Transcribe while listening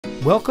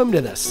Welcome to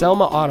the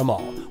Selma Auto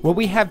Mall, where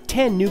we have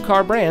 10 new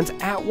car brands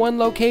at one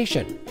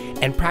location,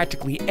 and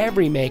practically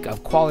every make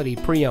of quality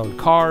pre-owned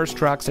cars,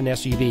 trucks, and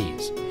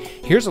SUVs.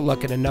 Here's a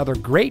look at another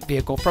great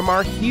vehicle from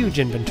our huge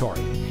inventory,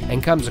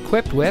 and comes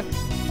equipped with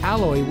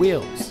alloy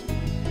wheels,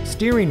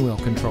 steering wheel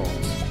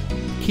controls,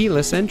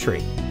 keyless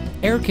entry,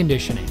 air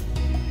conditioning,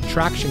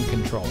 traction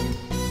control,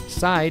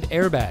 side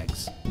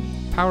airbags,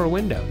 power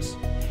windows,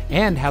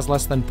 and has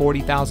less than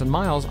 40,000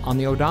 miles on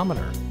the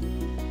odometer.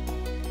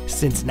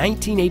 Since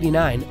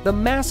 1989, the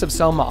massive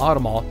Selma Auto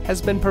Mall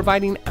has been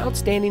providing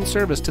outstanding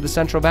service to the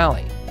Central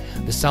Valley.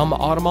 The Selma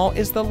Auto Mall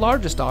is the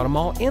largest auto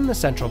mall in the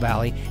Central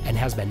Valley and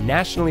has been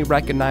nationally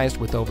recognized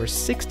with over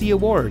 60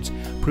 awards,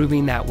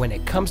 proving that when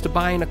it comes to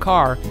buying a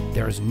car,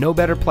 there is no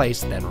better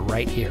place than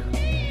right here.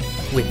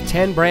 With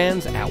 10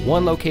 brands at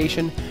one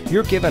location,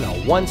 you're given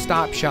a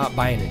one-stop shop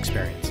buying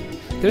experience.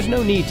 There's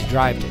no need to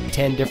drive to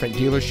 10 different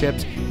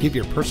dealerships, give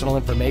your personal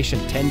information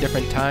 10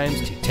 different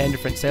times to 10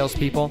 different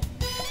salespeople.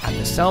 At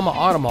the Selma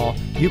Auto Mall,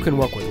 you can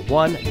work with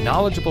one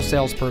knowledgeable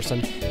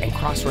salesperson and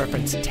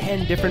cross-reference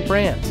 10 different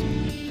brands.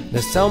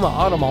 The Selma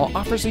Auto Mall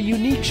offers a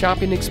unique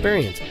shopping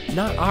experience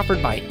not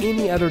offered by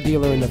any other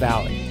dealer in the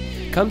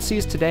valley. Come see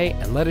us today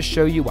and let us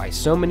show you why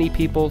so many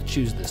people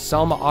choose the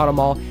Selma Auto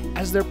Mall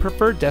as their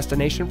preferred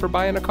destination for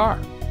buying a car.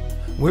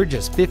 We're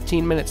just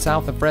 15 minutes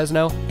south of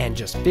Fresno and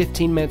just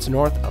 15 minutes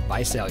north of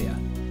Visalia.